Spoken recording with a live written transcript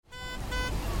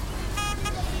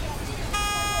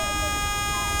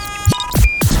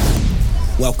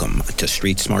Welcome to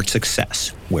Street Smart Success,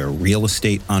 where real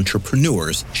estate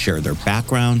entrepreneurs share their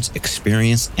backgrounds,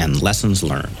 experience, and lessons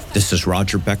learned. This is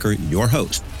Roger Becker, your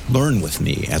host. Learn with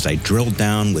me as I drill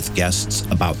down with guests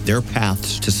about their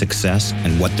paths to success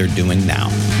and what they're doing now.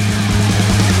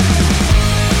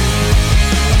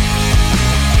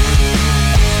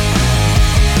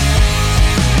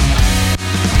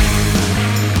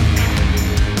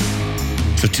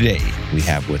 So today we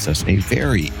have with us a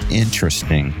very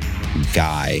interesting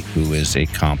guy who has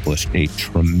accomplished a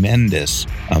tremendous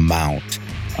amount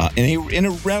in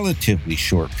a relatively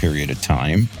short period of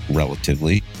time,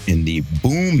 in the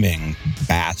booming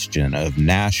bastion of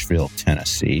Nashville,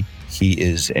 Tennessee. He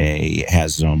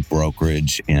has his own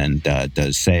brokerage and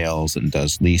does sales and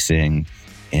does leasing,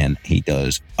 and he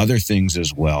does other things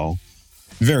as well.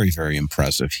 Very, very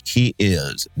impressive. He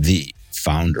is the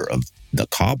founder of the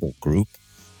Cauble Group,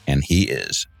 and he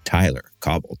is Tyler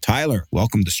Cauble. Tyler,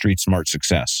 welcome to Street Smart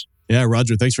Success. Yeah,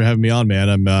 Roger, thanks for having me on, man.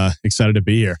 I'm excited to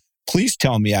be here. Please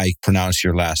tell me I pronounced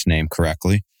your last name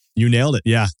correctly. You nailed it.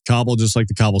 Yeah, Cauble, just like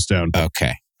the cobblestone.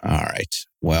 Okay. All right.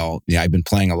 Well, yeah, I've been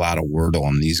playing a lot of Wordle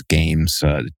on these games,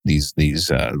 these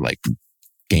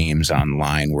games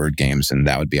online, word games, and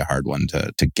that would be a hard one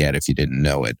to get if you didn't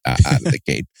know it out of the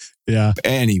gate. Yeah.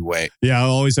 Anyway. Yeah, I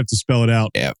always have to spell it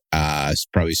out. Yeah. It's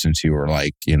probably since you were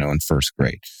in first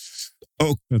grade.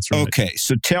 Oh, that's right. Okay.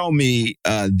 So tell me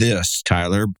this,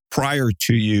 Tyler. Prior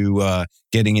to you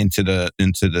getting into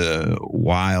the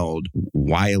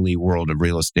wily world of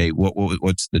real estate,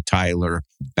 what's the Tyler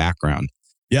background?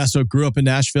 Yeah, so grew up in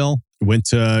Nashville, went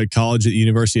to college at the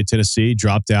University of Tennessee,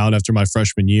 dropped out after my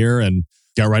freshman year, and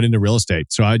got right into real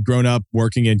estate. So I'd grown up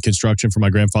working in construction for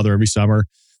my grandfather every summer.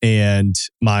 And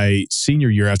my senior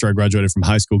year after I graduated from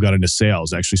high school, got into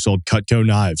sales, actually sold Cutco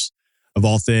knives of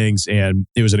all things. And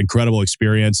it was an incredible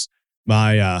experience.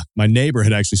 My neighbor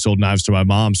had actually sold knives to my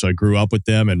mom. So I grew up with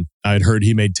them, and I had heard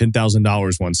he made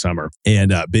 $10,000 one summer.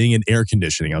 And being in air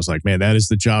conditioning, I was like, man, that is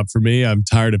the job for me. I'm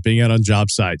tired of being out on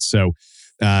job sites. So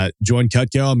joined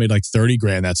Cutco. I made like 30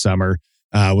 grand that summer.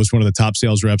 Was one of the top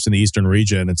sales reps in the Eastern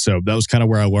region. And so that was kind of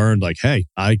where I learned, like, hey,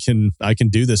 I can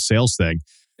do this sales thing.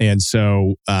 And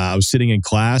so I was sitting in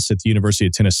class at the University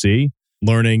of Tennessee,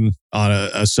 learning on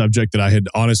a subject that I had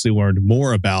honestly learned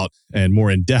more about and more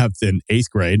in depth in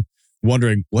 8th grade,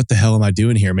 wondering, what the hell am I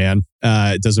doing here, man?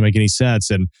 It doesn't make any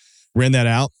sense. And ran that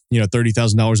out,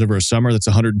 $30,000 over a summer. That's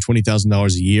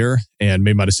 $120,000 a year, and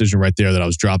made my decision right there that I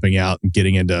was dropping out and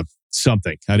getting into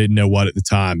something. I didn't know what at the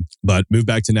time, but moved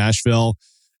back to Nashville.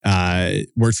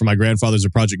 Worked for my grandfather as a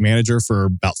project manager for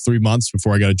about 3 months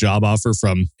before I got a job offer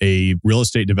from a real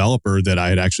estate developer that I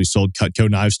had actually sold Cutco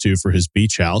knives to for his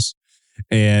beach house.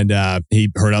 And he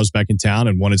heard I was back in town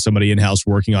and wanted somebody in-house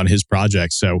working on his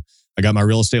project. So I got my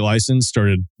real estate license,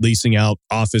 started leasing out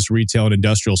office, retail, and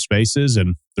industrial spaces,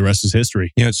 and the rest is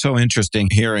history. It's so interesting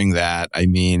hearing that. I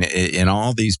mean, in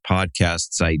all these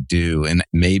podcasts I do, and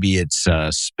maybe it's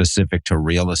specific to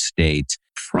real estate,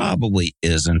 probably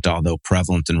isn't, although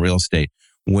prevalent in real estate,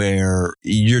 where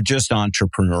you're just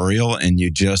entrepreneurial and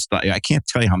I can't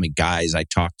tell you how many guys I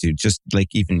talked to just like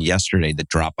even yesterday that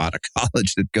drop out of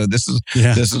college that go, this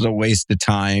is a waste of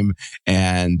time.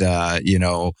 And,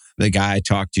 the guy I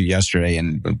talked to yesterday,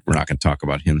 and we're not going to talk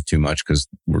about him too much because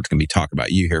we're going to be talking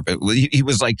about you here, but he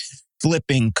was like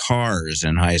flipping cars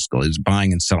in high school. He was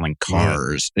buying and selling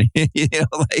cars, in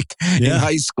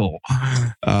high school.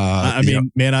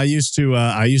 Man, I used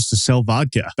to sell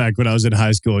vodka back when I was in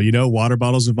high school. Water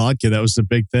bottles of vodka. That was the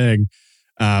big thing.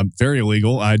 Very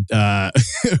illegal. I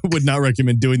would not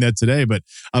recommend doing that today, but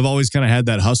I've always kind of had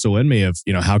that hustle in me of,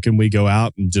 how can we go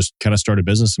out and just kind of start a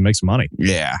business and make some money?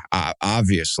 Yeah,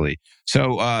 obviously.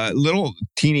 So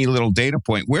teeny little data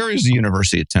point. Where is the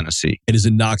University of Tennessee? It is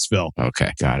in Knoxville.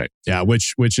 Okay, got it. Yeah,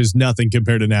 which is nothing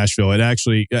compared to Nashville. It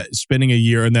actually, spending a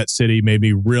year in that city made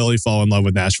me really fall in love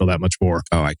with Nashville that much more.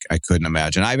 Oh, I couldn't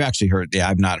imagine. I've actually heard,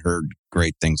 I've not heard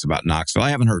great things about Knoxville.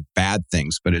 I haven't heard bad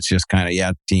things, but it's just kind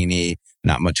of, teeny,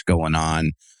 not much going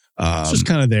on. It's just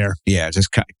kind of there. Yeah,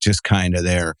 just kind of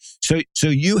there. So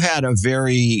you had a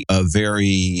very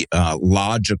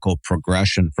logical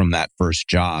progression from that first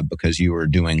job because you were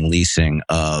doing leasing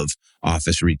of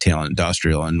office, retail, and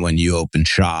industrial. And when you opened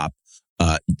shop,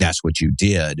 that's what you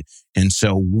did. And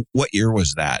so what year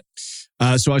was that?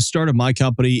 So I started my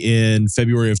company in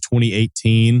February of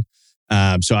 2018.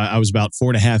 So I was about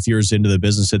 4.5 years into the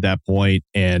business at that point,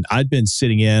 and I'd been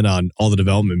sitting in on all the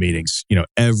development meetings,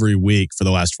 every week for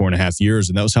the last 4.5 years.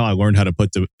 And that was how I learned how to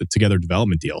put together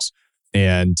development deals.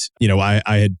 And, I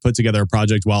had put together a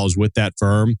project while I was with that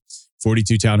firm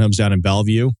 42 townhomes down in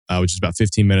Bellevue, which is about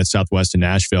 15 minutes southwest of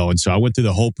Nashville. And so I went through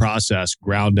the whole process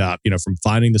ground up, from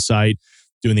finding the site,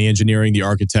 doing the engineering, the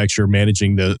architecture,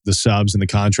 managing the subs and the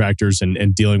contractors,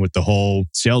 and dealing with the whole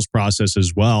sales process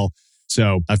as well.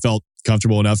 So I felt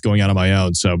comfortable enough going out on my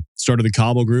own. So started the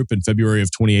Cauble Group in February of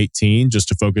 2018 just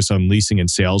to focus on leasing and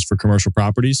sales for commercial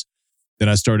properties. Then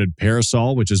I started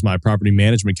Parasol, which is my property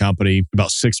management company,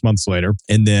 about 6 months later.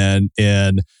 And then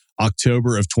in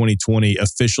October of 2020,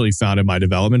 officially founded my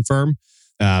development firm.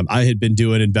 I had been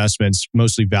doing investments,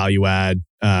 mostly value add,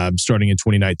 starting in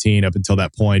 2019 up until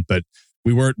that point, but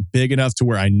we weren't big enough to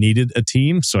where I needed a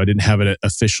team. So I didn't have it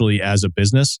officially as a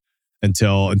business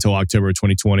until October of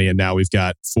 2020. And now we've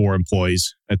got 4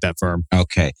 employees at that firm.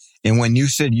 Okay. And when you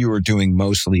said you were doing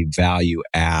mostly value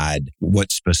add,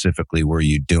 what specifically were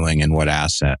you doing and what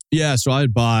asset? Yeah. So I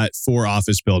had bought 4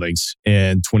 office buildings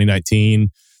in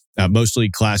 2019, mostly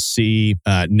Class C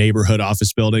neighborhood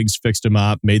office buildings, fixed them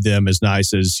up, made them as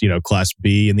nice as, Class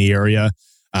B in the area.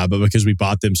 But because we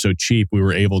bought them so cheap, we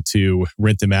were able to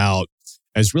rent them out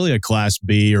as really a Class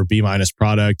B or B minus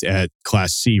product at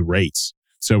Class C rates.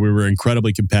 So we were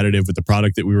incredibly competitive with the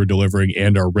product that we were delivering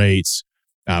and our rates,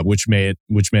 which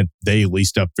meant they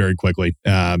leased up very quickly,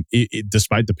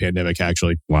 despite the pandemic,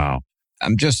 actually. Wow.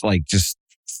 I'm just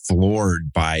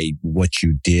floored by what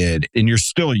you did. And you're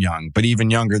still young, but even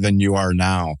younger than you are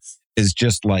now is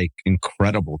just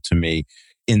incredible to me.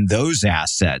 In those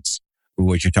assets,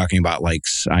 what you're talking about,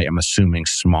 I am assuming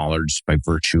smaller just by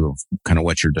virtue of kind of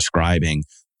what you're describing,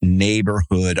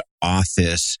 neighborhood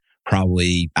office,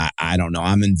 probably, I don't know.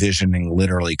 I'm envisioning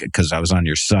literally, because I was on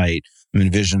your site, I'm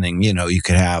envisioning, you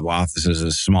could have offices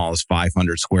as small as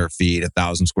 500 square feet,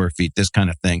 1,000 square feet, this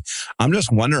kind of thing. I'm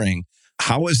just wondering,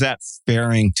 how is that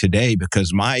faring today?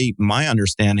 Because my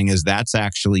understanding is that's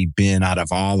actually been, out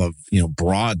of all of,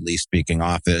 broadly speaking,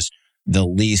 office, the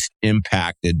least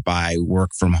impacted by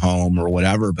work from home or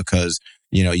whatever, because,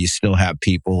 you still have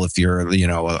people, if you're,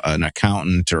 an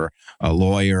accountant or a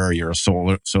lawyer, or you're a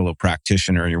solo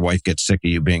practitioner and your wife gets sick of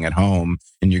you being at home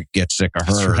and you get sick of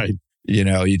her, That's right.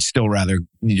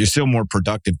 you're still more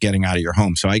productive getting out of your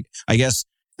home. So I guess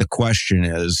the question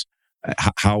is,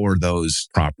 how are those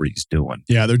properties doing?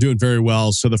 Yeah, they're doing very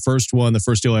well. So the first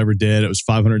deal I ever did, it was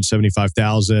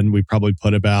 $575,000. We probably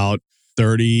put about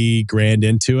 30 grand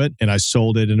into it, and I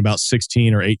sold it in about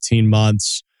 16 or 18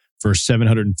 months for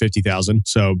 $750,000.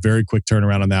 So very quick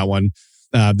turnaround on that one.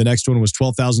 The next one was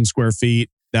 12,000 square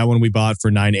feet. That one we bought for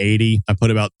 $980,000. I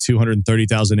put about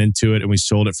 $230,000 into it, and we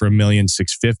sold it for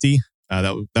 $1,650,000.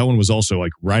 That one was also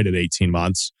right at 18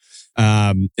 months.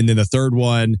 And then the third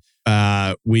one,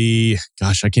 I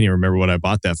can't even remember what I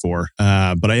bought that for.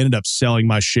 But I ended up selling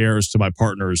my shares to my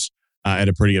partners at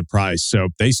a pretty good price. So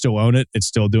they still own it. It's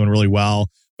still doing really well.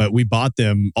 But we bought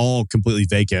them all completely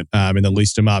vacant and then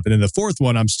leased them up. And then the fourth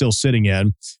one I'm still sitting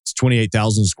in. It's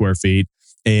 28,000 square feet.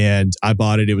 And I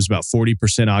bought it. It was about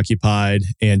 40% occupied.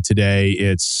 And today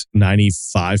it's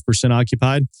 95%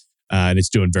 occupied. And it's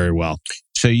doing very well.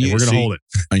 So we're going to hold it.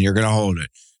 And you're going to hold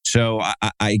it. So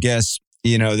I guess,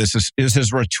 this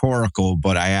is rhetorical,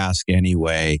 but I ask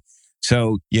anyway.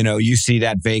 So, you see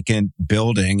that vacant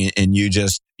building and you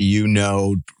just,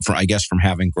 from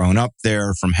having grown up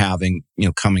there, from having,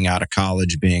 coming out of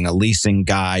college, being a leasing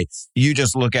guy, you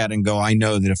just look at it and go, I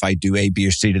know that if I do A, B,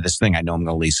 or C to this thing, I know I'm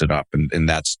going to lease it up. And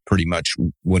that's pretty much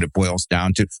what it boils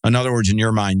down to. In other words, in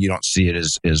your mind, you don't see it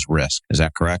as risk. Is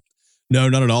that correct? No,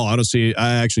 not at all. I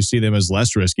actually see them as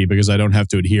less risky because I don't have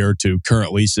to adhere to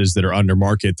current leases that are under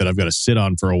market that I've got to sit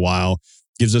on for a while.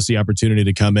 Gives us the opportunity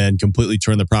to come in, completely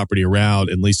turn the property around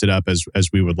and lease it up as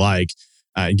we would like,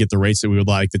 and get the rates that we would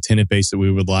like, the tenant base that we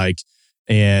would like.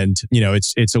 And,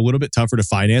 it's a little bit tougher to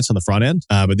finance on the front end,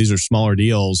 but these are smaller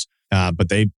deals. But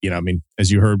they,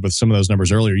 as you heard with some of those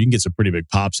numbers earlier, you can get some pretty big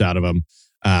pops out of them,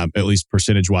 at least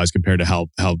percentage wise compared to how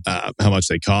much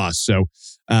they cost. So,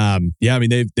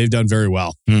 they've done very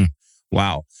well.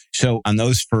 Wow. So on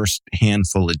those first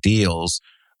handful of deals,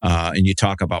 and you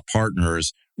talk about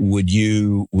partners, would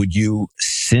you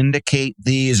syndicate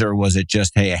these, or was it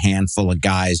just, hey, a handful of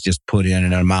guys just put in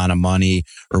an amount of money,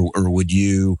 or would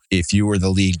you, if you were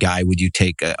the lead guy, would you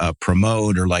take a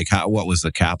promote, or what was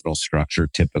the capital structure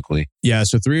typically? Yeah,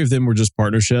 so 3 of them were just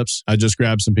partnerships. I just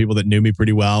grabbed some people that knew me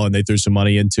pretty well and they threw some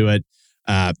money into it.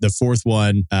 The fourth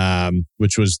one,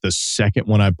 which was the second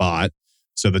one I bought,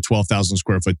 so the 12,000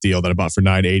 square foot deal that I bought for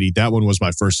 $980,000, that one was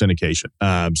my first syndication.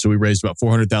 So we raised about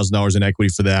 $400,000 in equity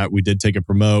for that. We did take a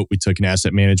promote. We took an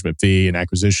asset management fee, an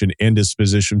acquisition and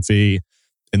disposition fee.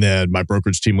 And then my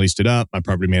brokerage team leased it up. My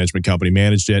property management company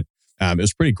managed it. It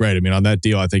was pretty great. On that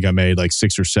deal, I think I made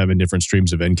 6 or 7 different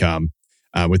streams of income.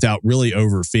 without really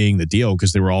overfeeing the deal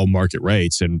because they were all market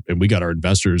rates. And we got our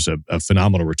investors a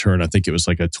phenomenal return. I think it was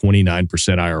like a 29%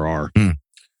 IRR.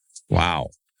 Wow.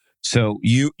 So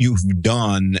you've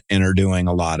done and are doing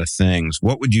a lot of things.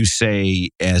 What would you say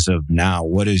as of now?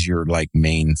 What is your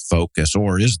main focus,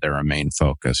 or is there a main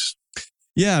focus?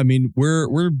 Yeah, I mean,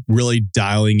 we're really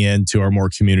dialing into our more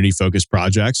community focused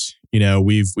projects.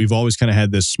 We've always kind of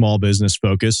had this small business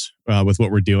focus with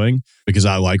what we're doing because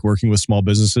I like working with small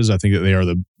businesses. I think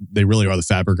that they really are the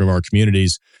fabric of our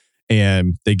communities,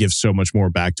 and they give so much more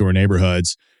back to our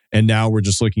neighborhoods. And now we're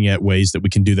just looking at ways that we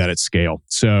can do that at scale.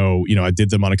 So, I did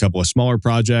them on a couple of smaller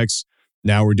projects.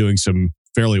 Now we're doing some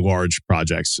fairly large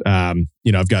projects.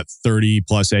 I've got 30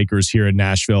 plus acres here in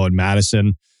Nashville and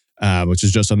Madison, which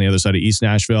is just on the other side of East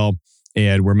Nashville.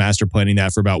 And we're master planning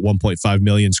that for about 1.5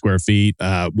 million square feet,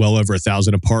 well over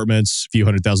 1,000 apartments, a few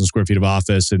 100,000 square feet of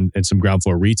office, and some ground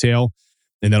floor retail.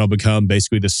 And that'll become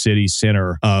basically the city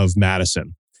center of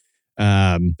Madison.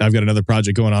 I've got another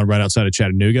project going on right outside of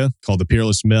Chattanooga called the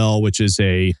Peerless Mill, which is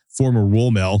a former wool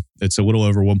mill. It's a little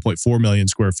over 1.4 million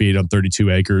square feet on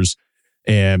 32 acres.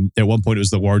 And at one point, it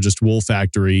was the largest wool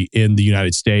factory in the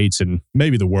United States and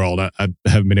maybe the world. I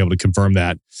haven't been able to confirm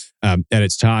that. At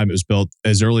its time, it was built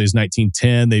as early as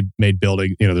 1910. They made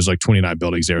building, there's 29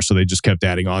 buildings there. So they just kept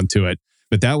adding on to it.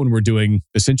 But that one, we're doing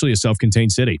essentially a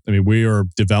self-contained city. I mean, we are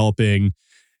developing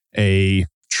a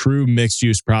true mixed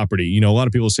use property. A lot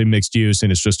of people say mixed use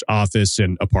and it's just office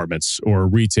and apartments or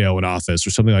retail and office or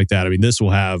something like that. I mean, this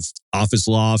will have office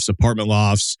lofts, apartment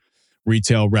lofts,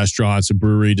 retail, restaurants, a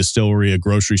brewery, distillery, a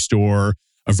grocery store,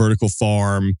 a vertical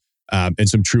farm, and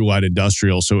some true light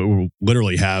industrial. So it will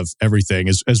literally have everything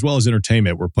as well as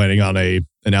entertainment. We're planning on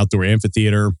an outdoor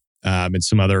amphitheater and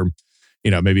some other,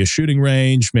 maybe a shooting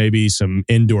range, maybe some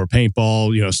indoor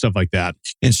paintball, stuff like that.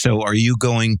 And so are you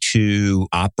going to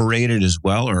operate it as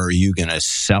well, or are you going to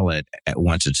sell it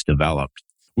once it's developed?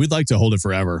 We'd like to hold it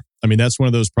forever. I mean, that's one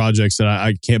of those projects that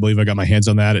I can't believe I got my hands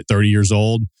on that at 30 years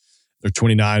old. Or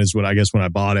 29 is what I guess when I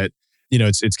bought it.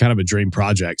 It's kind of a dream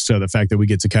project. So the fact that we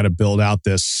get to kind of build out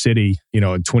this city, in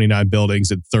 29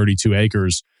 buildings at 32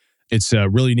 acres, it's a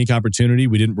really unique opportunity.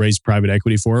 We didn't raise private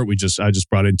equity for it. I just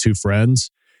brought in two friends,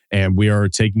 and we are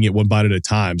taking it one bite at a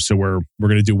time. So we're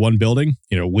going to do one building,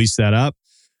 lease that up,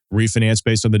 refinance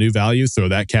based on the new value, throw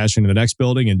that cash into the next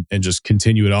building, and just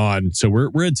continue it on. So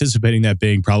we're anticipating that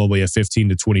being probably a 15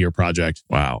 to 20 year project.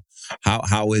 Wow.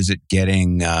 How is it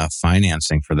getting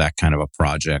financing for that kind of a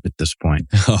project at this point?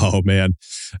 Oh, man.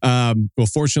 Well,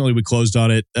 fortunately, we closed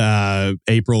on it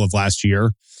April of last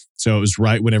year. So it was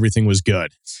right when everything was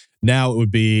good. Now it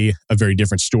would be a very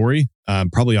different story,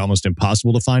 probably almost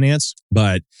impossible to finance,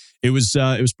 but it was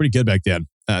pretty good back then.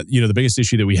 The biggest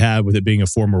issue that we had with it being a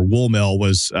former wool mill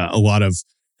was a lot of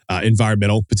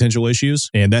environmental potential issues,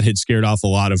 and that had scared off a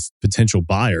lot of potential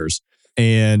buyers.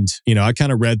 And, I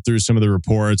kind of read through some of the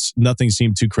reports. Nothing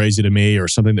seemed too crazy to me or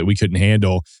something that we couldn't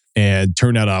handle. And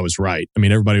turned out I was right. I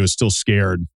mean, everybody was still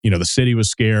scared. The city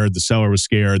was scared. The seller was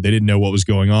scared. They didn't know what was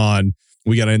going on.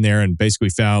 We got in there and basically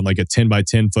found like a 10 by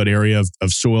 10 foot area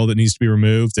of soil that needs to be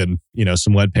removed and,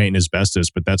 some lead paint and asbestos.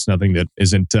 But that's nothing that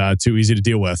isn't too easy to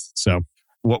deal with. So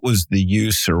what was the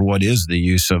use or what is the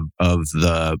use of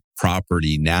the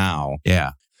property now?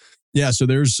 Yeah. Yeah, so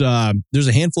there's a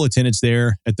handful of tenants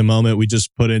there at the moment. We just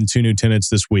put in 2 new tenants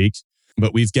this week,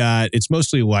 but it's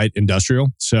mostly light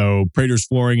industrial. So Prater's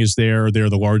Flooring is there. They're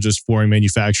the largest flooring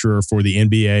manufacturer for the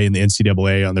NBA and the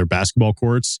NCAA on their basketball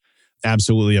courts.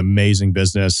 Absolutely amazing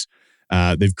business.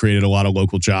 They've created a lot of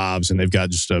local jobs and they've got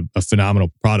just a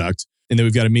phenomenal product. And then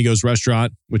we've got Amigos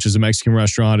Restaurant, which is a Mexican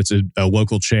restaurant. It's a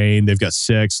local chain. They've got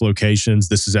 6 locations.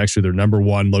 This is actually their number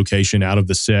 1 location out of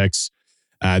the 6.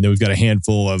 Then we've got a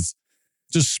handful of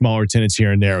just smaller tenants here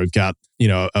and there. We've got,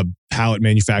 a pallet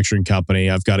manufacturing company.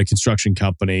 I've got a construction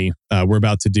company. We're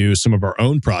about to do some of our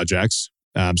own projects.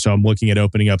 So I'm looking at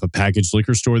opening up a packaged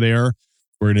liquor store there.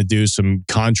 We're going to do some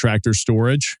contractor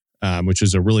storage, which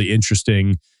is a really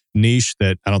interesting niche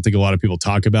that I don't think a lot of people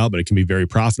talk about, but it can be very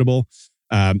profitable,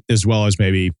 as well as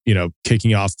maybe,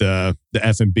 kicking off the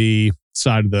F&B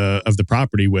side of the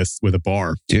property with a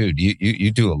bar. Dude,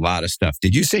 you do a lot of stuff.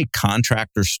 Did you say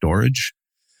contractor storage?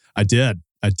 I did.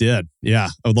 Yeah.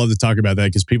 I would love to talk about that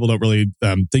because people don't really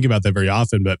think about that very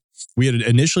often. But we had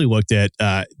initially looked at,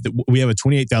 we have a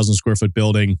 28,000 square foot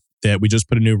building that we just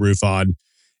put a new roof on.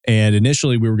 And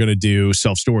initially we were going to do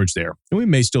self-storage there. And we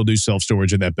may still do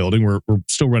self-storage in that building. We're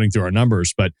still running through our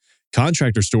numbers, but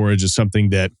contractor storage is something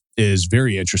that is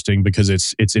very interesting because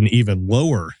it's an even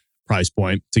lower price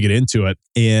point to get into it.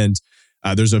 And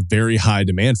there's a very high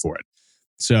demand for it.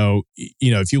 So,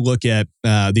 if you look at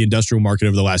the industrial market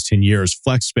over the last 10 years,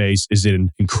 flex space is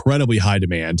in incredibly high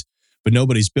demand, but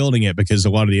nobody's building it because a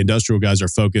lot of the industrial guys are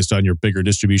focused on your bigger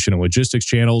distribution and logistics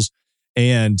channels.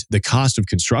 And the cost of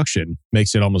construction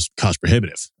makes it almost cost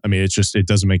prohibitive. I mean, it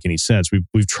doesn't make any sense.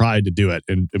 We've tried to do it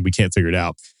and we can't figure it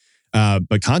out.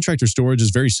 But contractor storage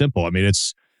is very simple. I mean,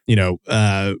 it's,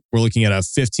 we're looking at a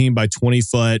 15 by 20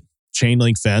 foot chain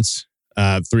link fence,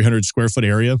 300 square foot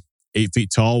area, 8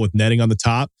 feet tall with netting on the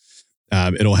top.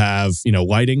 It'll have,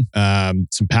 lighting,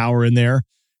 some power in there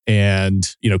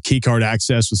and, key card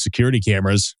access with security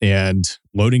cameras and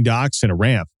loading docks and a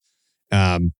ramp.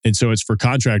 And so it's for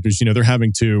contractors, they're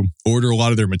having to order a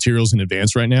lot of their materials in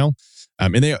advance right now.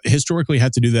 And they historically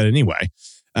had to do that anyway.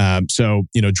 So,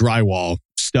 drywall,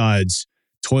 studs,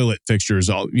 toilet fixtures,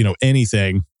 all,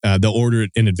 anything, they'll order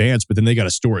it in advance, but then they got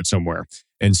to store it somewhere.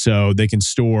 And so they can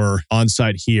store on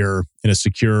site here in a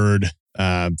secured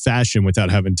fashion without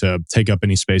having to take up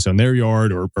any space on their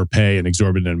yard or pay an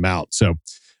exorbitant amount. So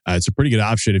it's a pretty good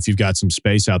option if you've got some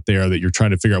space out there that you're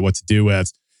trying to figure out what to do with.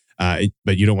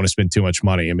 But you don't want to spend too much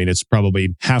money. I mean, it's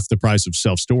probably half the price of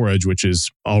self-storage, which is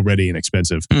already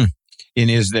inexpensive. And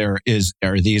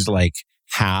are these like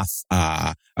half,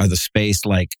 are the space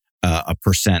like a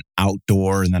percent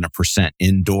outdoor and then a percent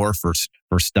indoor for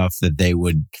stuff that they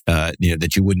would,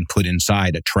 that you wouldn't put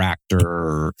inside a tractor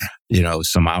or,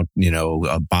 some out,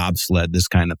 a bobsled, this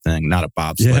kind of thing. Not a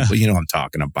bobsled, but I'm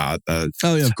talking about.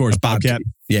 Of course. Bobcat.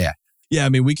 Yeah. Yeah, I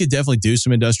mean, we could definitely do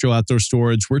some industrial outdoor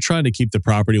storage. We're trying to keep the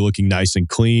property looking nice and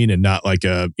clean and not like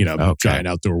a, giant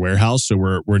outdoor warehouse. So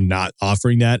we're not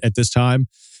offering that at this time.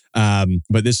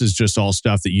 But this is just all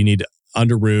stuff that you need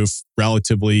under roof,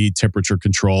 relatively temperature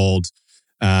controlled.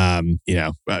 You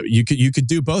could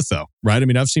do both though, right? I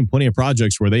mean, I've seen plenty of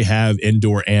projects where they have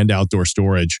indoor and outdoor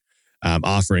storage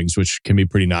offerings, which can be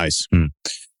pretty nice.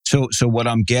 So what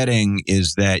I'm getting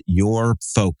is that your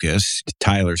focus,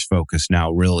 Tyler's focus now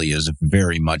really is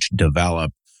very much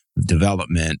development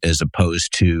as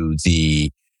opposed to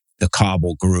the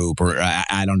Cauble Group, or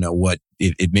I don't know what,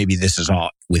 maybe this is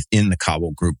all within the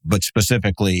Cauble Group, but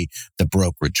specifically the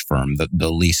brokerage firm,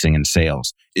 the leasing and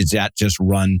sales. Is that just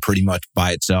run pretty much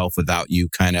by itself without you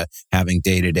kind of having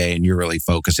day to day and you're really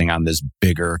focusing on this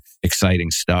bigger,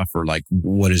 exciting stuff? Or like,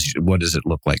 what does it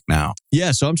look like now?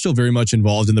 Yeah, so I'm still very much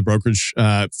involved in the brokerage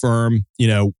firm.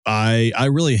 I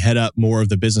really head up more of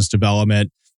the business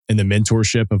development and the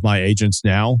mentorship of my agents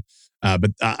now.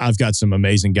 But I've got some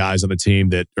amazing guys on the team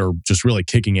that are just really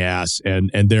kicking ass,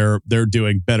 and they're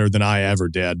doing better than I ever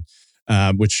did,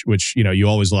 which you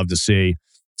always love to see.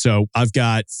 So I've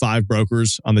got 5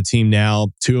 brokers on the team now.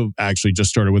 2 have actually just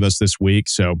started with us this week,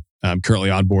 so I'm currently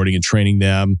onboarding and training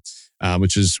them,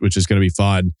 which is going to be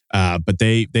fun. But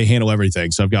they handle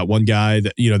everything. So I've got one guy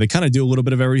that they kind of do a little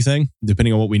bit of everything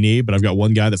depending on what we need. But I've got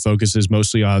one guy that focuses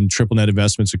mostly on triple net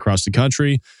investments across the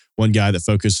country. One guy that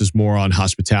focuses more on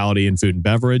hospitality and food and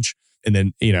beverage. And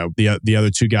then, the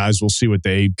other 2 guys, we'll see what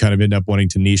they kind of end up wanting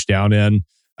to niche down in.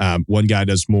 One guy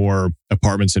does more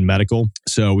apartments and medical.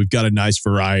 So we've got a nice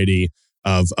variety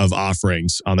of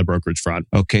offerings on the brokerage front.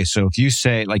 Okay. So if you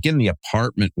say like in the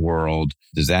apartment world,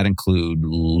 does that include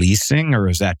leasing or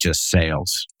is that just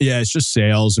sales? Yeah, it's just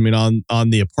sales. I mean, on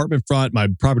the apartment front, my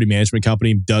property management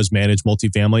company does manage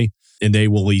multifamily. And they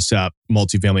will lease up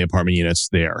multifamily apartment units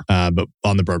there. But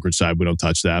on the brokerage side, we don't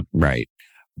touch that. Right.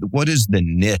 What is the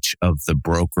niche of the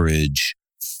brokerage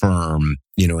firm,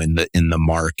 in the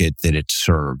market that it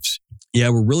serves? Yeah,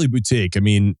 we're really boutique. I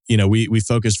mean, we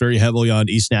focus very heavily on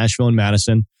East Nashville and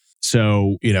Madison.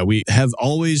 So, we have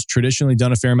always traditionally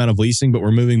done a fair amount of leasing, but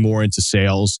we're moving more into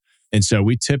sales. And so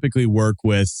we typically work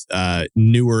with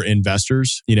newer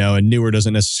investors, and newer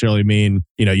doesn't necessarily mean,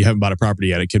 you haven't bought a property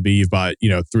yet. It could be you've bought,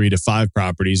 3 to 5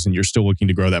 properties and you're still looking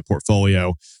to grow that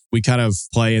portfolio. We kind of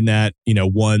play in that,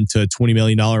 $1 to $20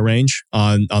 million range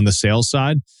on the sales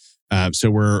side.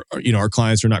 So we're, our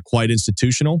clients are not quite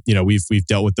institutional. We've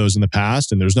dealt with those in the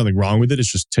past and there's nothing wrong with it. It's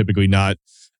just typically not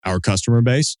our customer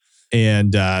base.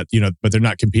 And, but they're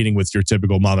not competing with your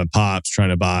typical mom and pops trying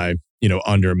to buy,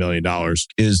 under $1 million.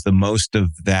 Is the most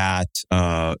of that,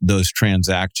 those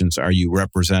transactions, are you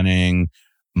representing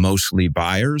mostly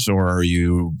buyers or are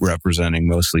you representing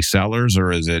mostly sellers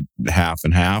or is it half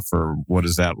and half or what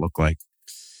does that look like?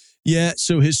 Yeah.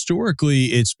 So historically,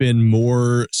 it's been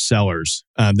more sellers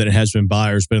than it has been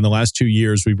buyers. But in the last 2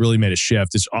 years, we've really made a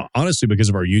shift. It's honestly because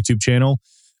of our YouTube channel.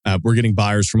 We're getting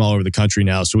buyers from all over the country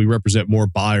now. So we represent more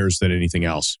buyers than anything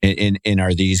else. And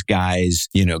are these guys,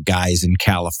 guys in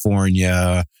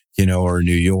California, or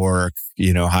New York,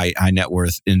 high net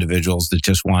worth individuals that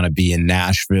just want to be in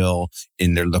Nashville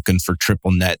and they're looking for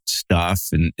triple net stuff.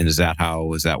 And is that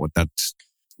what that's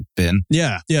been?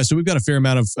 Yeah. So we've got a fair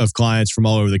amount of clients from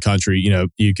all over the country.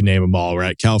 You can name them all,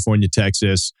 right? California,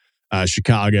 Texas,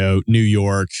 Chicago, New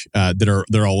York,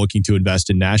 they're all looking to invest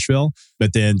in Nashville.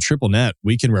 But then triple net,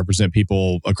 we can represent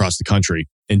people across the country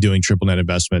in doing triple net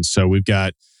investments. So we've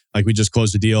got, we just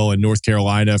closed a deal in North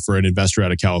Carolina for an investor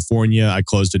out of California. I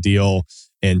closed a deal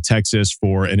in Texas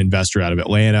for an investor out of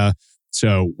Atlanta.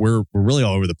 So we're really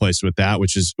all over the place with that,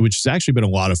 which has actually been a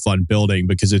lot of fun building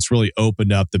because it's really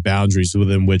opened up the boundaries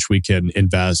within which we can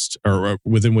invest or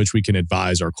within which we can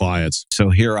advise our clients. So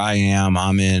here I am,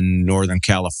 I'm in Northern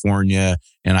California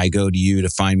and I go to you to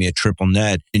find me a triple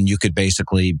net and you could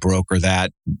basically broker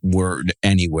that word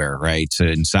anywhere, right? So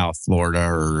in South Florida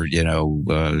or,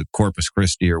 Corpus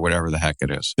Christi or whatever the heck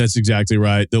it is. That's exactly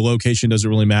right. The location doesn't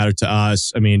really matter to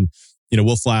us. I mean,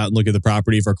 we'll fly out and look at the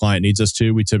property if our client needs us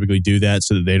to. We typically do that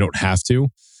so that they don't have to.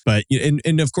 But,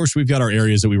 and of course, we've got our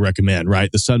areas that we recommend,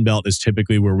 right? The Sun Belt is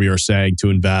typically where we are saying to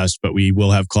invest, but we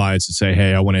will have clients that say,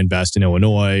 hey, I want to invest in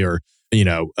Illinois or,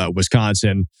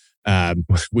 Wisconsin.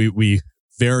 We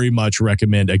very much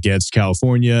recommend against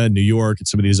California, New York, and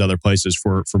some of these other places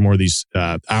for more of these,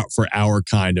 for our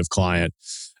kind of client.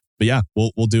 But yeah,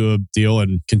 we'll do a deal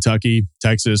in Kentucky,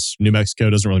 Texas, New Mexico.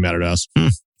 Doesn't really matter to us.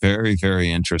 Very,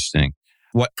 very interesting.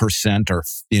 What percent are,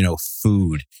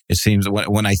 food? It seems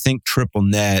when I think triple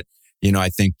net, I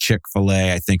think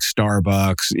Chick-fil-A, I think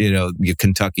Starbucks, your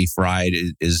Kentucky Fried.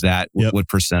 Is that, Yep. What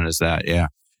percent is that? Yeah.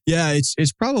 Yeah,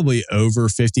 it's probably over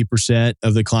 50%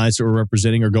 of the clients that we're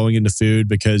representing are going into food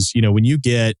because, when you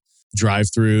get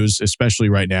drive-throughs, especially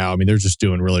right now, they're just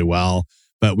doing really well.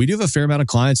 But we do have a fair amount of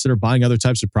clients that are buying other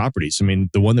types of properties.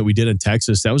 The one that we did in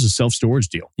Texas, that was a self-storage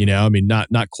deal.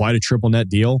 Not quite a triple net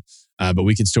deal, but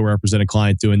we can still represent a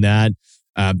client doing that.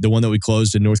 The one that we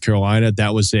closed in North Carolina,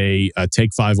 that was a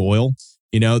Take 5 oil.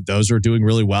 Those are doing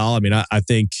really well. I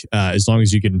think as long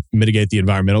as you can mitigate the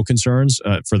environmental concerns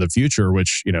for the future,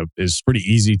 which, is pretty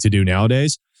easy to do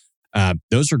nowadays,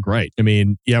 those are great.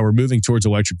 We're moving towards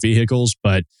electric vehicles,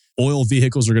 but oil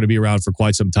vehicles are going to be around for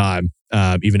quite some time,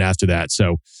 even after that.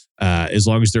 So as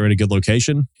long as they're in a good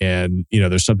location and,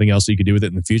 there's something else that you can do with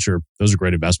it in the future, those are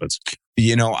great investments.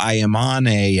 I am on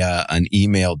an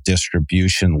email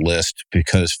distribution list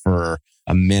because for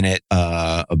a minute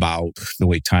about the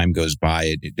way time goes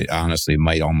by, it honestly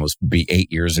might almost be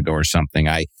 8 years ago or something.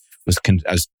 I was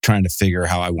trying to figure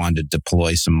how I wanted to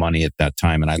deploy some money at that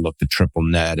time. And I looked at triple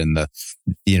net and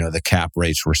the cap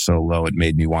rates were so low, it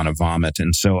made me want to vomit.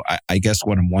 And so I guess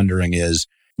what I'm wondering is,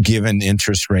 given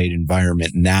interest rate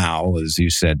environment now, as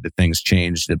you said, that things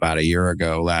changed about a year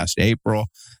ago, last April,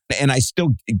 and I still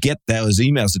get those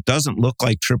emails. It doesn't look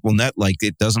like triple net,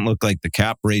 it doesn't look like the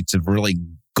cap rates have really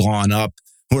gone up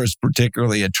or is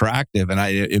particularly attractive. And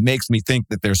it makes me think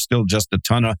that there's still just a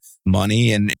ton of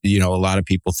money. And, a lot of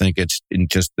people think it's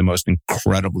just the most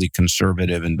incredibly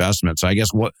conservative investment. So I guess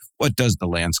what does the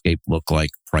landscape look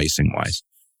like pricing wise?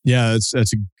 Yeah,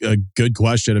 that's a good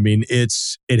question.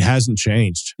 It hasn't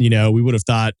changed. We would have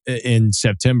thought in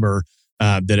September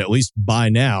that at least by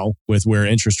now, with where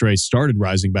interest rates started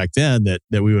rising back then, that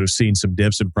we would have seen some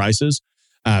dips in prices.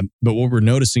 But what we're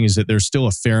noticing is that there's still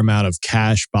a fair amount of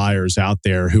cash buyers out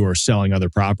there who are selling other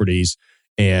properties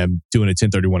and doing a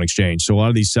 1031 exchange. So a lot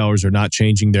of these sellers are not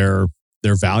changing their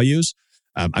values.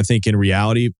 I think in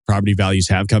reality, property values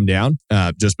have come down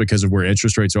just because of where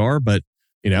interest rates are. But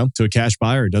to a cash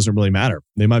buyer, it doesn't really matter.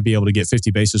 They might be able to get 50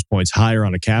 basis points higher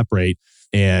on a cap rate.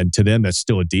 And to them, that's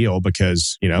still a deal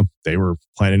because, they were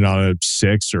planning on a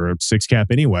 6 or a 6 cap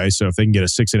anyway. So if they can get a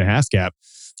 6.5 cap,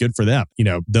 good for them.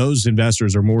 Those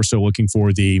investors are more so looking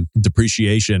for the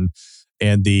depreciation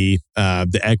and the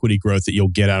equity growth that you'll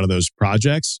get out of those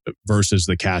projects versus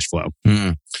the cash flow.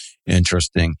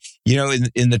 Interesting.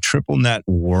 In the triple net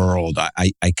world,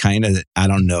 I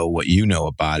don't know what you know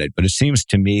about it, but it seems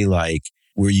to me like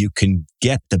where you can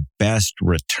get the best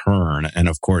return. And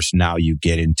of course, now you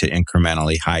get into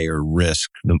incrementally higher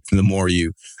risk, the more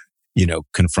you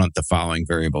confront the following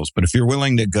variables. But if you're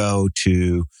willing to go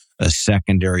to a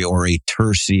secondary or a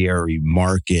tertiary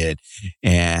market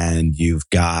and you've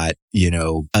got,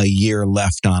 a year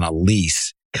left on a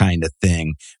lease kind of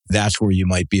thing, that's where you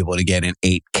might be able to get an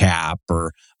 8 cap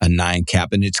or a 9 cap.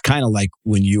 And it's kind of like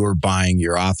when you were buying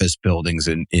your office buildings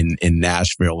in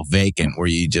Nashville vacant, where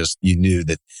you knew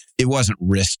that it wasn't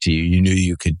risk to you. You knew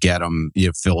you could get them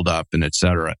filled up and et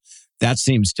cetera. That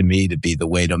seems to me to be the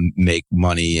way to make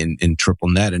money in triple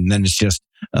net. And then it's just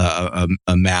a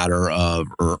matter of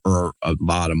or a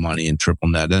lot of money in triple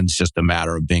net. Then it's just a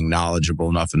matter of being knowledgeable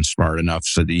enough and smart enough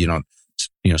so that you don't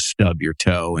stub your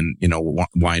toe and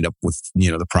wind up with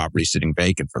the property sitting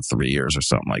vacant for 3 years or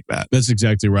something like that. That's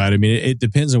exactly right. I mean, it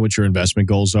depends on what your investment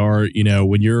goals are.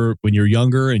 When you're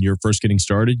younger and you're first getting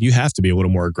started, you have to be a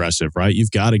little more aggressive, right?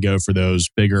 You've got to go for those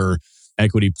bigger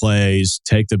equity plays,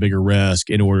 take the bigger risk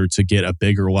in order to get a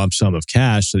bigger lump sum of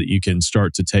cash so that you can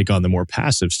start to take on the more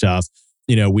passive stuff.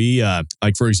 We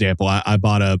like, for example, I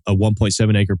bought a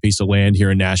 1.7 acre piece of land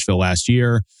here in Nashville last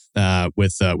year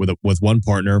with one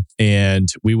partner, and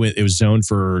it was zoned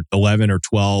for 11 or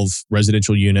 12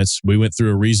 residential units. We went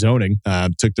through a rezoning,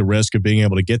 took the risk of being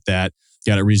able to get that,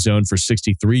 got it rezoned for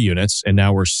 63 units, and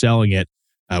now we're selling it.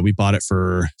 We bought it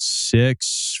for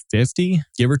 $650,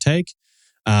 give or take.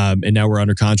 And now we're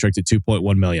under contract at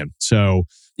 $2.1 million. So,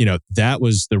 that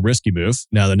was the risky move.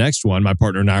 Now, the next one, my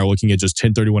partner and I are looking at just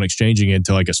 1031 exchanging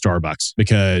into like a Starbucks,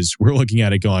 because we're looking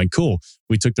at it going, cool,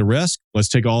 we took the risk. Let's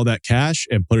take all that cash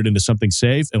and put it into something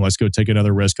safe. And let's go take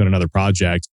another risk on another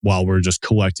project while we're just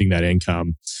collecting that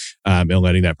income and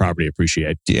letting that property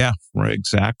appreciate. Yeah, right.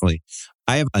 Exactly.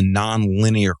 I have a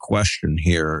non-linear question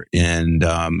here, and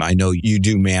I know you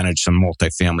do manage some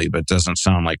multifamily, but it doesn't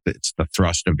sound like it's the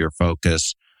thrust of your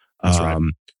focus. That's right.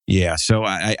 Yeah, so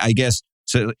I guess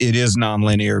so. It is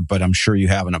non-linear, but I'm sure you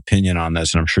have an opinion on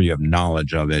this, and I'm sure you have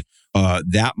knowledge of it.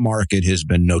 That market has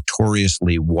been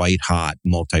notoriously white hot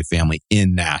multifamily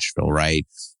in Nashville, right?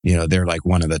 They're like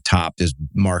one of the top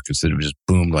markets that have just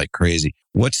boomed like crazy.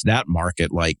 What's that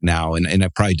market like now? And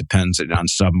it probably depends on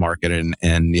submarket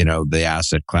and the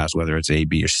asset class, whether it's A,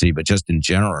 B, or C. But just in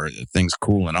general, are things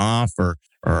cooling off, or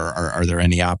are there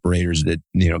any operators that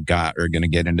are going to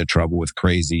get into trouble with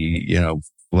crazy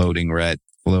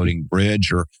floating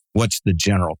bridge, or what's the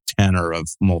general tenor of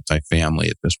multifamily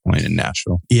at this point in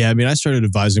Nashville? Yeah, I mean, I started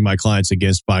advising my clients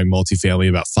against buying multifamily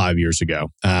about 5 years ago.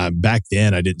 Back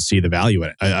then, I didn't see the value in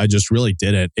it. I just really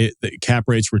didn't. The cap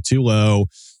rates were too low.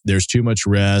 There's too much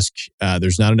risk.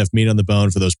 There's not enough meat on the bone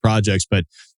for those projects. But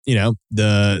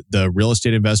the real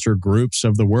estate investor groups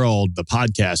of the world, the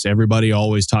podcasts, everybody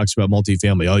always talks about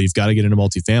multifamily. Oh, you've got to get into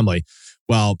multifamily.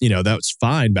 Well, that was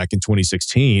fine back in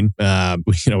 2016,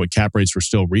 when cap rates were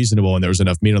still reasonable and there was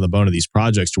enough meat on the bone of these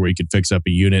projects to where you could fix up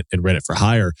a unit and rent it for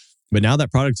hire. But now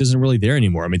that product isn't really there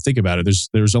anymore. I mean, think about it.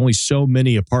 There's only so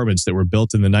many apartments that were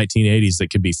built in the 1980s that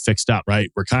could be fixed up, right?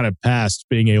 We're kind of past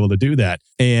being able to do that.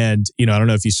 And, I don't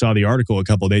know if you saw the article a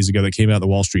couple of days ago that came out in the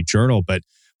Wall Street Journal, but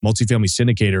multifamily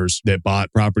syndicators that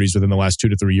bought properties within the last 2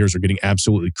 to 3 years are getting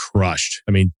absolutely crushed.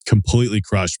 I mean, completely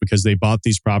crushed, because they bought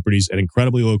these properties at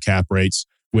incredibly low cap rates,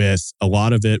 with a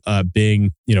lot of it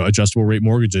being, adjustable rate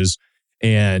mortgages.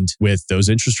 And with those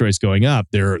interest rates going up,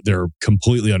 they're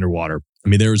completely underwater. I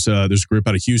mean, there's a group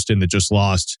out of Houston that just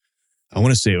lost, I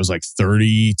want to say it was like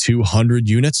 3,200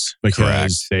 units,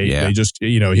 because they just,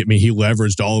 he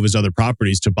leveraged all of his other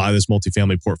properties to buy this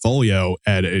multifamily portfolio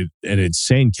at an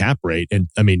insane cap rate, and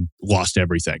lost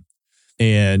everything.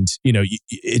 And,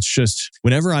 it's just,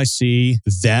 whenever I see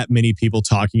that many people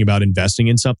talking about investing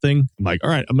in something, I'm like, all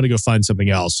right, I'm going to go find something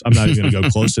else. I'm not even going to go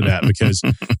close to that, because,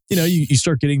 you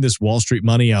start getting this Wall Street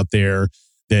money out there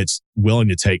that's willing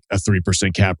to take a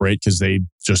 3% cap rate because they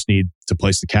just need to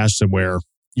place the cash somewhere.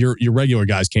 Your regular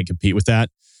guys can't compete with that.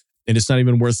 And it's not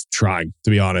even worth trying,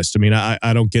 to be honest. I mean,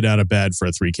 I don't get out of bed for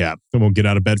a 3 cap. I won't get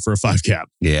out of bed for a 5 cap.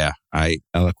 Yeah, I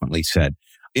eloquently said.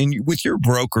 And with your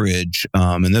brokerage,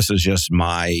 and this is just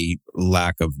my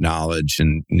lack of knowledge,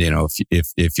 and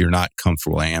if you're not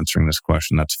comfortable answering this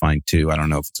question, that's fine too. I don't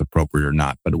know if it's appropriate or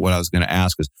not. But what I was going to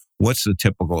ask is, what's the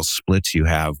typical splits you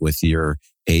have with your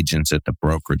agents at the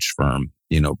brokerage firm?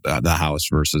 The house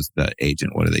versus the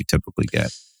agent. What do they typically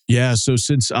get? Yeah, so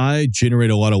since I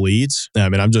generate a lot of leads,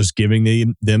 I'm just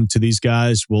giving them to these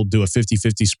guys. We'll do a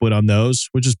 50-50 split on those,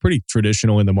 which is pretty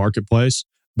traditional in the marketplace.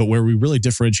 But where we really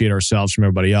differentiate ourselves from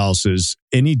everybody else is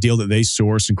any deal that they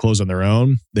source and close on their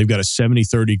own, they've got a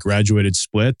 70-30 graduated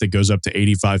split that goes up to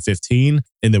 85-15.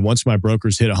 And then once my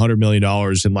brokers hit $100 million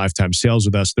in lifetime sales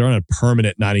with us, they're on a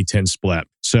permanent 90-10 split.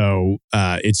 So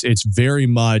it's very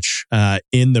much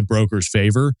in the broker's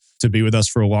favor to be with us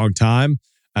for a long time.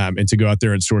 And to go out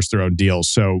there and source their own deals.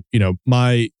 So,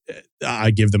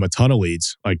 I give them a ton of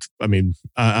leads. I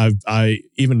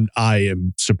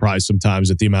am surprised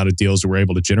sometimes at the amount of deals that we're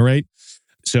able to generate.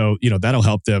 So, that'll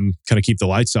help them kind of keep the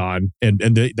lights on, and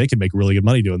they can make really good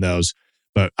money doing those.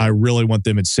 But I really want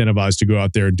them incentivized to go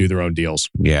out there and do their own deals.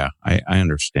 Yeah, I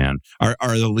understand. Are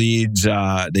the leads,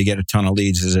 they get a ton of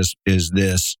leads. Is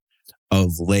this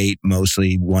of late,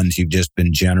 mostly ones you've just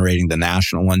been generating, the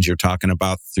national ones you're talking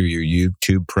about through your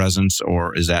YouTube presence,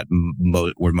 or is that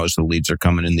where most of the leads are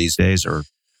coming in these days? Or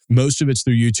most of it's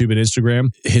through YouTube and Instagram.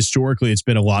 Historically, it's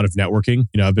been a lot of networking.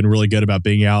 I've been really good about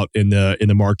being out in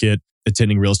the market,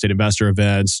 attending real estate investor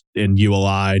events in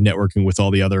ULI, networking with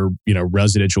all the other,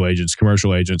 residential agents,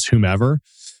 commercial agents, whomever.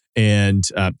 And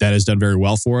that has done very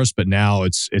well for us. But now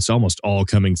it's almost all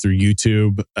coming through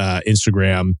YouTube,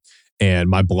 Instagram, and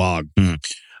my blog.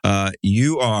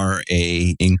 You are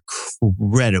a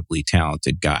incredibly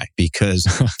talented guy because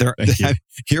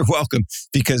you're welcome.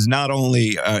 Because not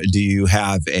only do you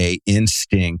have a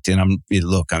instinct, and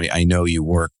I know you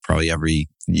work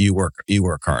you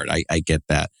work hard. I get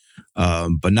that.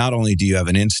 But not only do you have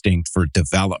an instinct for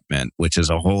development, which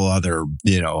is a whole other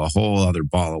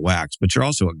ball of wax, but you're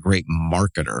also a great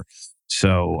marketer.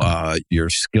 So your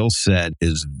skill set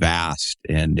is vast,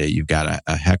 and you've got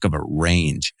a heck of a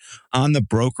range. On the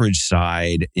brokerage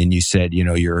side, and you said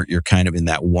you're kind of in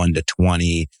that 1 to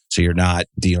 20, so you're not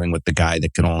dealing with the guy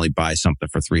that can only buy something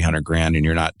for $300,000, and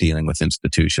you're not dealing with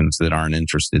institutions that aren't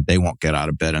interested. They won't get out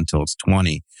of bed until it's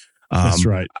 20. That's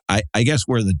right. I guess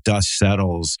where the dust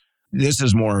settles, this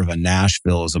is more of a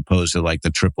Nashville as opposed to like the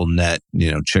triple net,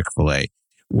 Chick-fil-A.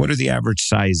 What are the average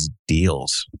size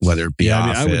deals, whether it be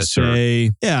office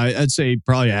I'd say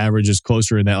probably average is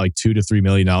closer in that like $2 to $3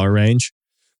 million range.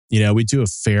 We do a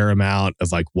fair amount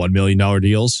of like $1 million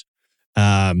deals.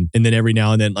 And then every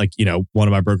now and then, one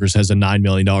of my brokers has a $9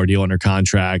 million deal under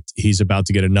contract. He's about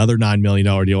to get another $9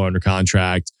 million deal under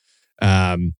contract.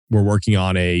 We're working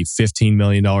on a $15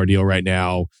 million deal right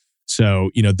now. So,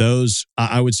 those,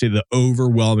 I would say the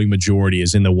overwhelming majority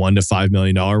is in the $1 to $5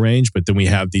 million range. But then we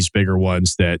have these bigger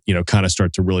ones that, kind of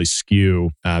start to really skew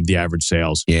the average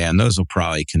sales. Yeah. And those will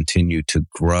probably continue to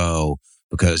grow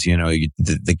because,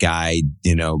 the guy,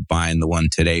 buying the one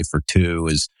today for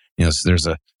 $2 is, so there's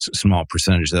a small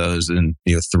percentage of those in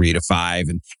 3 to 5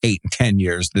 and 8 and 10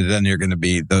 years. Then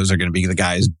those are going to be the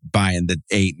guys buying the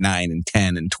 8, 9 and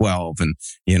 10 and 12. And,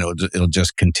 it'll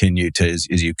just continue to, as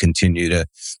you continue to,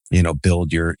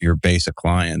 build your base of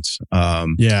clients.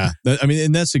 And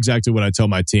that's exactly what I tell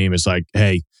my team is like,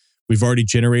 hey, we've already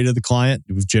generated the client.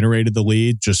 We've generated the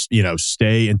lead. Just,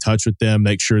 stay in touch with them.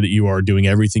 Make sure that you are doing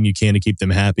everything you can to keep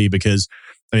them happy because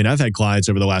I've had clients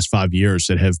over the last 5 years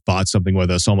that have bought something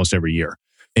with us almost every year.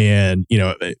 And,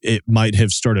 it might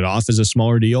have started off as a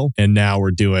smaller deal. And now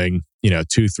we're doing,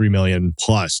 $2-3 million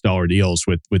plus dollar deals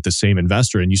with the same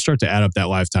investor. And you start to add up that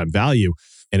lifetime value.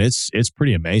 And it's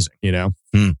pretty amazing,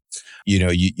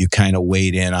 You kind of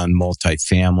weighed in on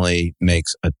multifamily,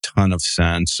 makes a ton of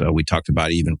sense. We talked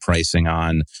about even pricing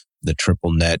on the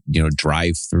triple net,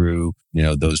 drive through,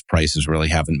 those prices really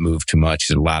haven't moved too much.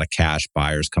 There's a lot of cash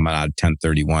buyers coming out of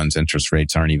 1031s. Interest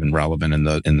rates aren't even relevant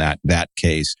in that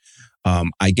case.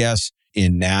 I guess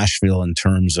in Nashville, in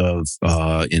terms of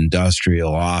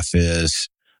industrial office,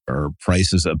 or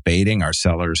prices abating, are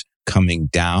sellers coming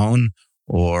down,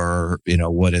 or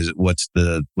what's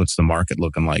the market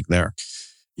looking like there?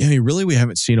 Yeah, really, we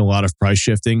haven't seen a lot of price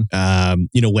shifting.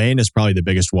 Land is probably the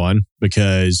biggest one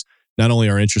because not only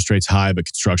are interest rates high, but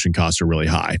construction costs are really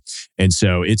high. And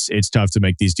so it's tough to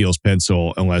make these deals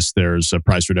pencil unless there's a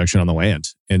price reduction on the land.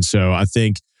 And so I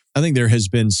think there has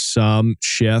been some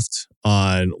shift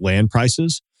on land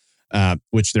prices,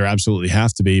 which there absolutely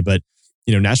have to be. But,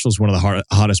 Nashville is one of the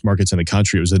hottest markets in the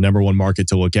country. It was the number one market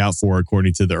to look out for,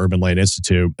 according to the Urban Land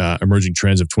Institute, Emerging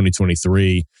Trends of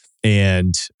 2023.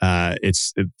 And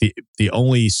it's the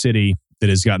only city that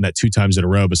has gotten that 2 times in a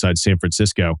row besides San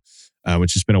Francisco.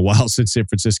 Which has been a while since San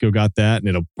Francisco got that. And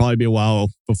it'll probably be a while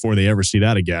before they ever see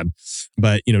that again.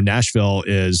 But, Nashville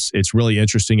it's really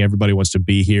interesting. Everybody wants to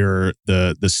be here.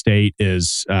 The state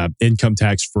is income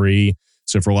tax free.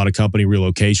 So for a lot of company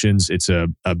relocations, it's a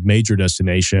major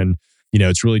destination.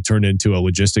 It's really turned into a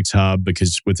logistics hub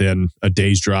because within a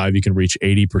day's drive, you can reach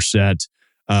 80%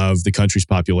 of the country's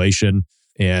population.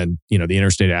 And, the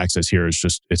interstate access here is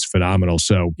it's phenomenal.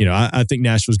 So, I think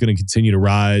Nashville's going to continue to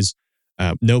rise.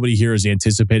 Nobody here is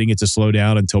anticipating it to slow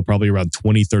down until probably around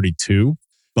 2032.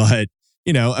 But,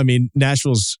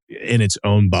 Nashville's in its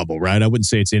own bubble, right? I wouldn't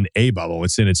say it's in a bubble.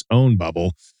 It's in its own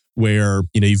bubble where,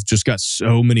 you've just got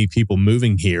so many people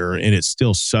moving here and it's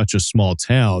still such a small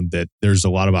town that there's a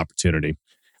lot of opportunity.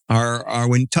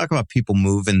 When you talk about people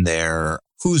moving there,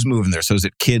 who's moving there? So is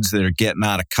it kids that are getting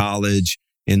out of college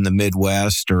in the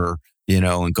Midwest or,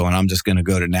 and going, I'm just going to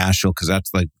go to Nashville because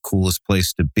that's like the coolest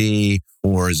place to be?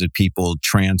 Or is it people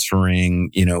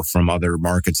transferring, from other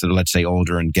markets that are, let's say,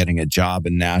 older and getting a job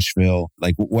in Nashville?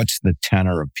 Like, what's the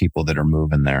tenor of people that are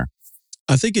moving there?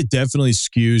 I think it definitely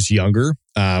skews younger,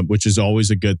 which is always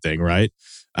a good thing, right?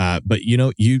 But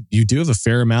you do have a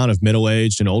fair amount of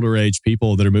middle-aged and older-aged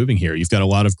people that are moving here. You've got a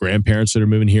lot of grandparents that are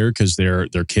moving here because their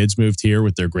kids moved here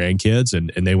with their grandkids,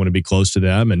 and they want to be close to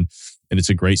them, and it's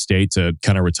a great state to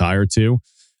kind of retire to.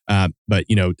 But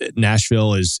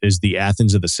Nashville is the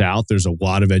Athens of the South. There's a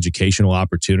lot of educational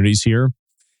opportunities here,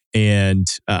 and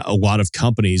a lot of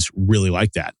companies really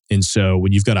like that. And so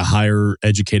when you've got a higher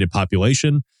educated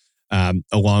population,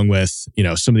 along with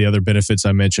some of the other benefits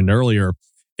I mentioned earlier,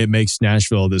 it makes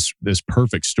Nashville this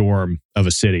perfect storm of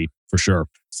a city for sure.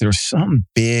 There's some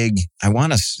big, I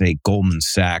want to say Goldman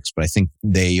Sachs, but I think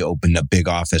they opened a big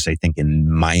office, I think, in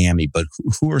Miami. But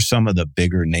who are some of the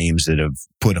bigger names that have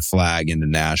put a flag into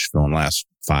Nashville in the last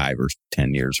 5 or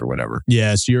 10 years or whatever?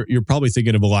 Yeah, so you're probably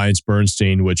thinking of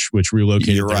AllianceBernstein, which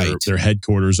relocated their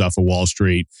headquarters off of Wall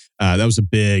Street. That was a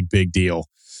big deal.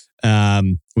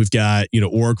 We've got,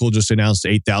 Oracle just announced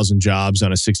 8,000 jobs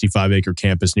on a 65-acre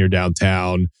campus near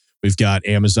downtown. We've got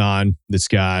Amazon that's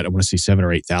got, I want to say 7,000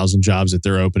 or 8,000 jobs that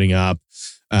they're opening up.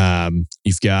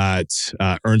 You've got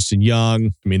Ernst &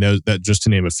 Young. I mean, that just to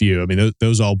name a few. I mean,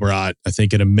 those all brought, I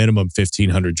think, at a minimum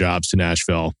 1,500 jobs to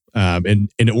Nashville. And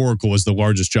Oracle was the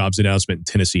largest jobs announcement in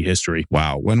Tennessee history.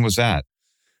 Wow. When was that?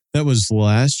 That was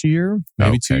last year,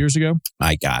 maybe 2 years ago.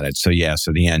 I got it. So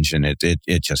the engine,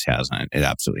 it just hasn't, it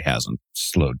absolutely hasn't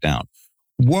slowed down.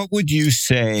 What would you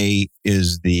say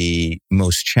is the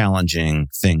most challenging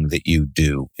thing that you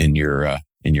do in your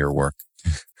work?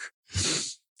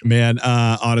 Man,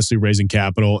 honestly, raising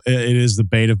capital, it is the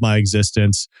bane of my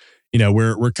existence.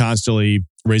 We're constantly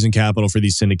raising capital for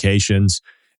these syndications.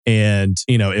 And,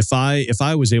 if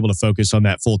I was able to focus on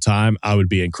that full time, I would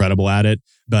be incredible at it.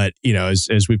 But,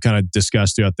 as we've kind of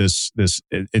discussed throughout this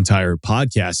entire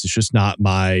podcast, it's just not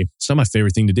my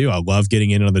favorite thing to do. I love getting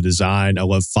in on the design. I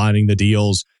love finding the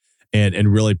deals and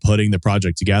really putting the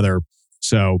project together.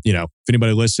 So, if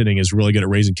anybody listening is really good at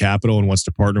raising capital and wants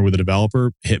to partner with a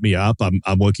developer, hit me up. I'm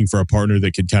looking for a partner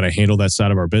that could kind of handle that side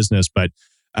of our business. But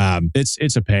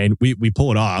it's a pain. We pull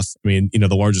it off. I mean,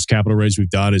 the largest capital raise we've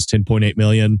done is $10.8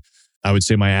 million. I would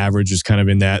say my average is kind of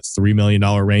in that $3 million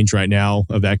range right now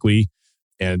of equity.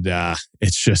 And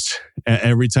it's just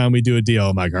every time we do a deal,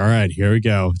 I'm like, all right, here we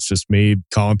go. It's just me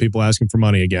calling people asking for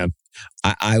money again.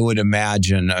 I would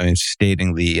imagine,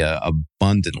 stating the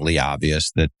abundantly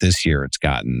obvious, that this year it's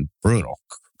gotten brutal,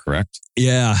 correct?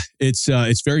 Yeah, it's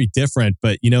very different,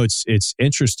 but it's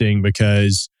interesting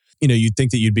because you'd think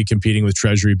that you'd be competing with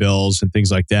treasury bills and things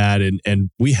like that.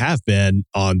 And we have been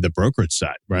on the brokerage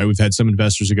side, right? We've had some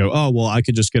investors who go, oh, well, I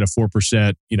could just get a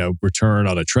 4%, return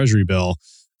on a treasury bill.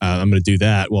 I'm going to do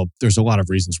that. Well, there's a lot of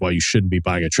reasons why you shouldn't be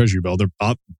buying a treasury bill. They're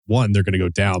going to go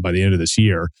down by the end of this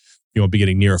year. You won't be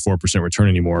getting near a 4% return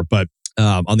anymore. But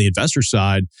on the investor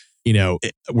side,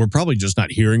 we're probably just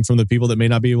not hearing from the people that may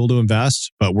not be able to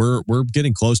invest, but we're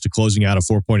getting close to closing out a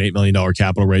 $4.8 million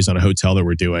capital raise on a hotel that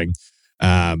we're doing.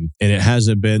 And it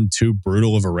hasn't been too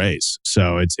brutal of a raise.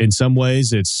 So it's, in some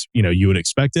ways, it's, you would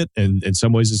expect it. And in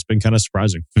some ways, it's been kind of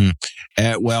surprising.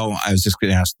 Well, I was just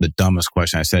going to ask the dumbest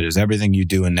question. I said, is everything you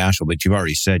do in Nashville, but you've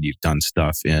already said you've done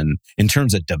stuff in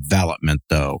terms of development,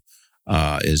 though,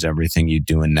 is everything you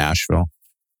do in Nashville?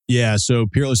 Yeah. So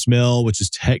Peerless Mill, which is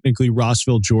technically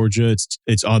Rossville, Georgia,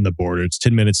 it's on the border. It's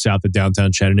 10 minutes south of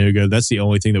downtown Chattanooga. That's the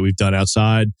only thing that we've done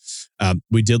outside.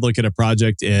 We did look at a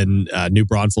project in New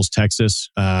Braunfels, Texas,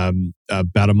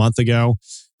 about a month ago.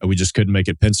 We just couldn't make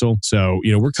it pencil. So,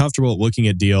 we're comfortable looking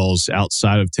at deals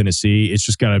outside of Tennessee. It's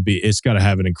just got to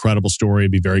have an incredible story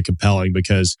and be very compelling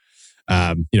because,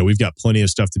 we've got plenty of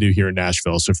stuff to do here in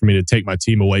Nashville. So for me to take my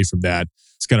team away from that,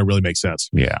 it's got to really make sense.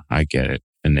 Yeah, I get it.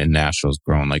 And then Nashville's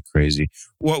growing like crazy.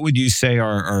 What would you say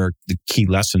are the key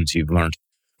lessons you've learned?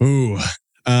 Ooh,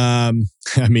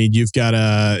 you've got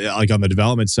to, like on the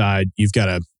development side, you've got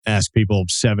to ask people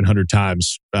 700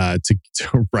 times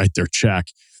to write their check.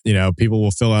 People will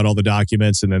fill out all the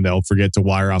documents and then they'll forget to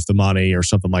wire off the money or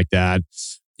something like that.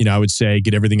 I would say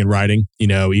get everything in writing,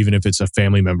 even if it's a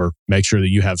family member, make sure that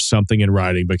you have something in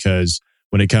writing because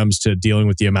when it comes to dealing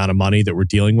with the amount of money that we're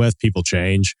dealing with, people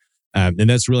change. And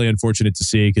that's really unfortunate to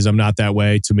see because I'm not that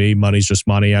way. To me, money's just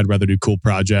money. I'd rather do cool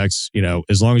projects.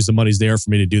 As long as the money's there for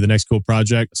me to do the next cool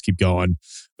project, let's keep going.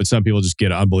 But some people just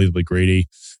get unbelievably greedy.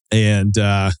 And,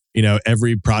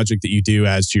 every project that you do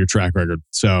adds to your track record.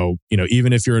 So,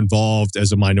 even if you're involved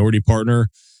as a minority partner,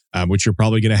 which you're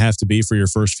probably going to have to be for your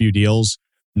first few deals,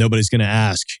 nobody's going to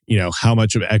ask, how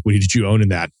much of equity did you own in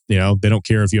that? They don't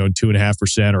care if you own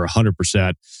 2.5% or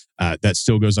 100%. that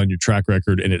still goes on your track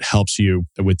record and it helps you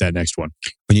with that next one.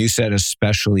 When you said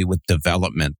especially with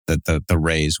development, that the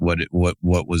raise, what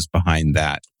was behind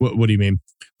that? What do you mean?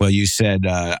 Well, you said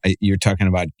you're talking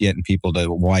about getting people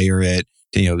to wire it,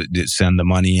 to send the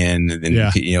money in,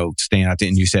 and staying out there.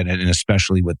 And you said, and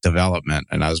especially with development.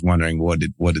 And I was wondering, what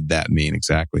did that mean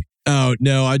exactly? Oh,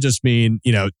 no, I just mean,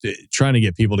 trying to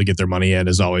get people to get their money in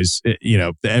is always,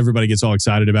 everybody gets all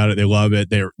excited about it. They love it.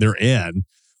 They're in.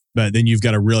 But then you've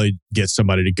got to really get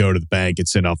somebody to go to the bank and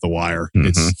send off the wire.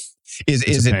 Mm-hmm.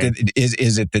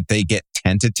 Is it that they get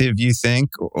tentative, you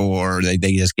think, or they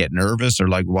just get nervous, or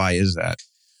like, why is that?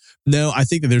 No, I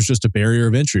think that there's just a barrier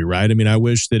of entry, right? I mean, I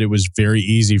wish that it was very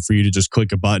easy for you to just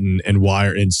click a button and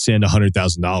wire and send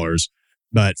 $100,000.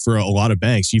 But for a lot of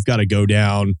banks, you've got to go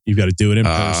down, you've got to do it in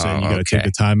person, you've got to take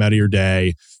the time out of your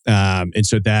day. And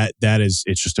so it's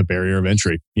just a barrier of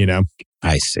entry,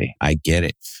 I see. I get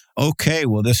it. Okay.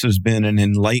 Well, this has been an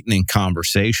enlightening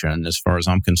conversation as far as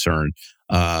I'm concerned.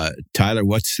 Tyler,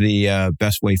 what's the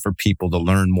best way for people to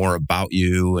learn more about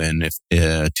you and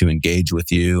to engage with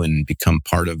you and become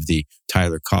part of the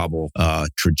Tyler Cauble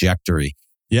trajectory?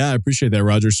 Yeah, I appreciate that,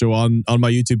 Roger. So on my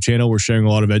YouTube channel, we're sharing a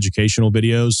lot of educational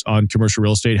videos on commercial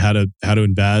real estate, how to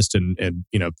invest and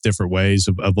different ways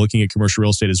of looking at commercial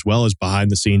real estate, as well as behind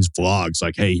the scenes vlogs.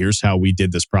 Like, hey, here's how we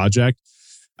did this project.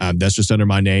 That's just under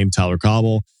my name, Tyler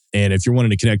Cauble. And if you're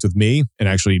wanting to connect with me and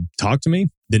actually talk to me,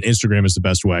 then Instagram is the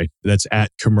best way. That's at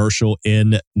commercial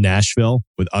in Nashville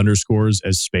with underscores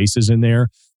as spaces in there.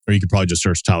 Or you could probably just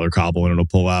search Tyler Cauble and it'll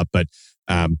pull up. But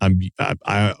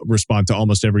I respond to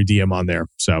almost every DM on there.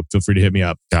 So feel free to hit me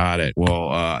up. Got it.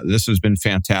 Well, this has been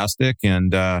fantastic.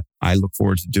 And I look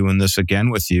forward to doing this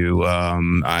again with you.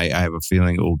 I have a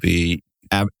feeling it will be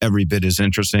every bit as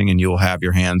interesting, and you'll have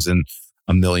your hands in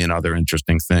a million other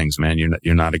interesting things, man.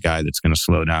 You're not a guy that's going to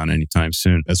slow down anytime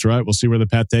soon. That's right. We'll see where the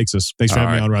path takes us. Thanks for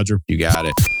having me on, Roger. You got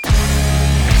it.